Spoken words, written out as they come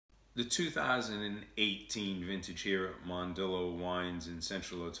The 2018 vintage here at Mondillo Wines in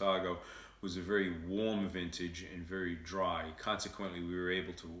Central Otago was a very warm vintage and very dry. Consequently, we were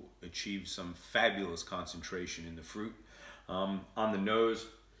able to achieve some fabulous concentration in the fruit. On the nose,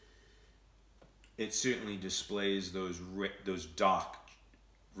 it certainly displays those dark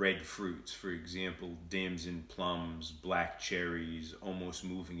red fruits. For example, damson plums, black cherries, almost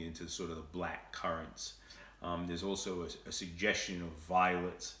moving into sort of the black currants. There's also a suggestion of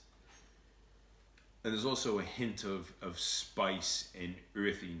violets. And there's also a hint of spice and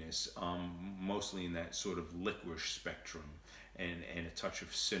earthiness, mostly in that sort of licorice spectrum, and a touch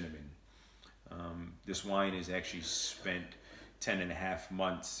of cinnamon. This wine is actually spent 10.5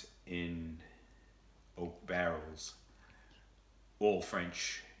 months in oak barrels, all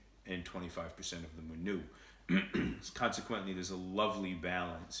French, and 25% of them were new. Consequently, there's a lovely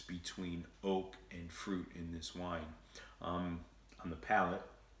balance between oak and fruit in this wine. On the palate,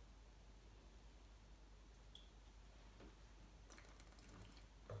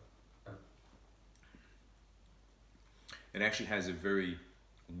 it actually has a very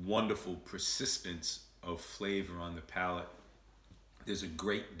wonderful persistence of flavor on the palate. There's a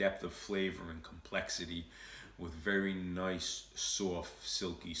great depth of flavor and complexity with very nice, soft,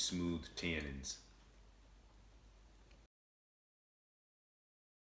 silky, smooth tannins.